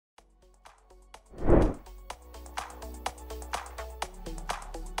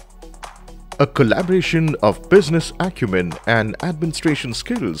A collaboration of business acumen and administration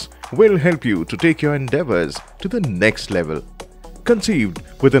skills will help you to take your endeavors to the next level. Conceived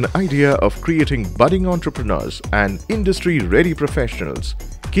with an idea of creating budding entrepreneurs and industry-ready professionals,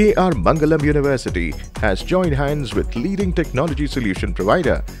 KR Mangalam University has joined hands with leading technology solution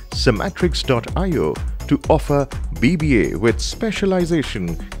provider Samatrix.io to offer BBA with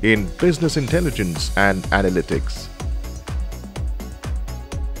specialization in business intelligence and analytics.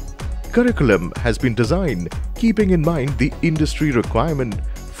 Curriculum has been designed keeping in mind the industry requirement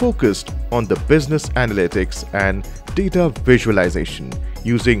focused on the business analytics and data visualization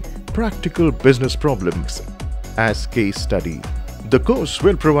using practical business problems as case study. The course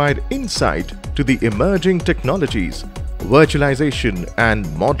will provide insight to the emerging technologies, virtualization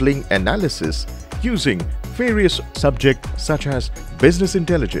and modeling analysis using various subjects such as business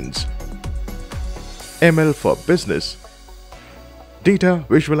intelligence, ML for business, data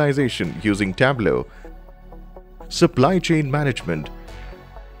visualization using Tableau, supply chain management,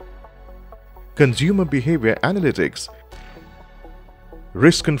 consumer behavior analytics,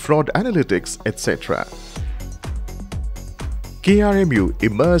 risk and fraud analytics, etc. KRMU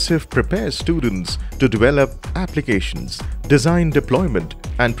Immersive prepares students to develop applications, design deployment,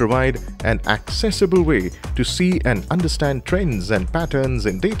 and provide an accessible way to see and understand trends and patterns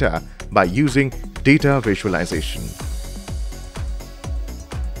in data by using data visualization.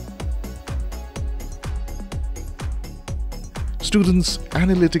 Students'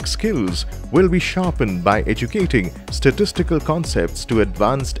 analytic skills will be sharpened by educating statistical concepts to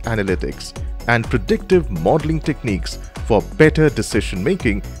advanced analytics and predictive modeling techniques for better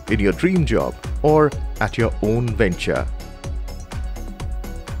decision-making in your dream job or at your own venture.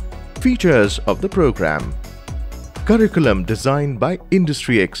 Features of the program: curriculum designed by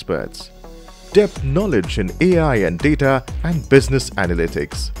industry experts, depth knowledge in AI and data and business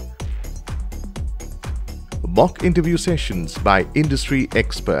analytics, mock interview sessions by industry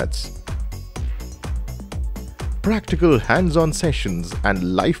experts, practical hands-on sessions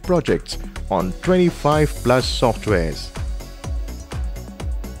and live projects on 25+ softwares,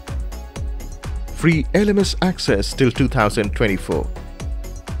 free LMS access till 2024,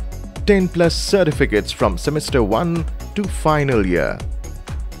 10+ certificates from semester 1 to final year,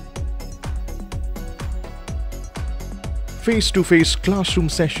 face-to-face classroom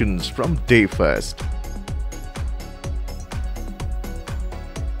sessions from day first,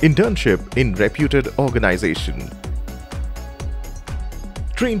 internship in reputed organization.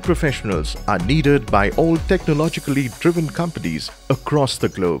 Trained professionals are needed by all technologically driven companies across the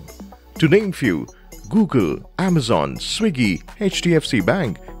globe. To name few: Google, Amazon, Swiggy, HDFC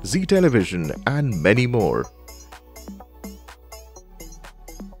Bank, Zee Television, and many more.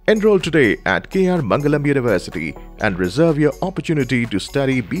 Enroll today at KR Mangalam University and reserve your opportunity to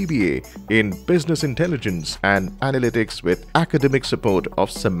study BBA in Business Intelligence and Analytics with academic support of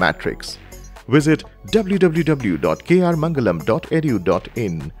Samatrix. Visit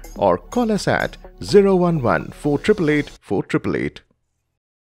www.krmangalam.edu.in or call us at 011 4888 4888.